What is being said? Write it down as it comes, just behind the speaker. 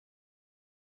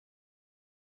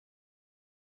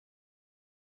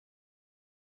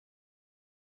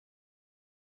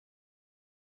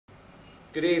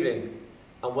Good evening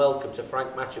and welcome to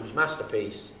Frank Matcham's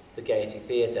masterpiece, the Gaiety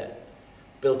Theatre,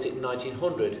 built in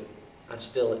 1900 and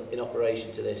still in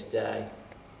operation to this day.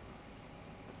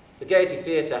 The Gaiety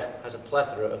Theatre has a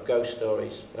plethora of ghost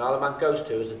stories, and Isle of Man Ghost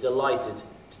Tours are delighted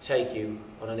to take you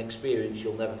on an experience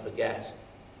you'll never forget.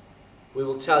 We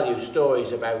will tell you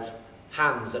stories about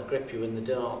hands that grip you in the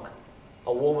dark,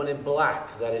 a woman in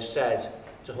black that is said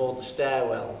to haunt the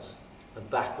stairwells and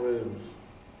back rooms,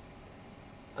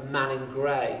 a man in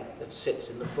grey that sits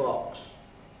in the box,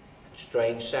 and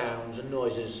strange sounds and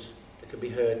noises that can be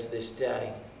heard to this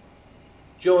day.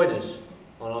 Join us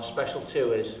on our special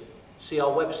tours. See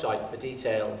our website for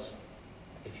details,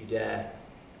 if you dare.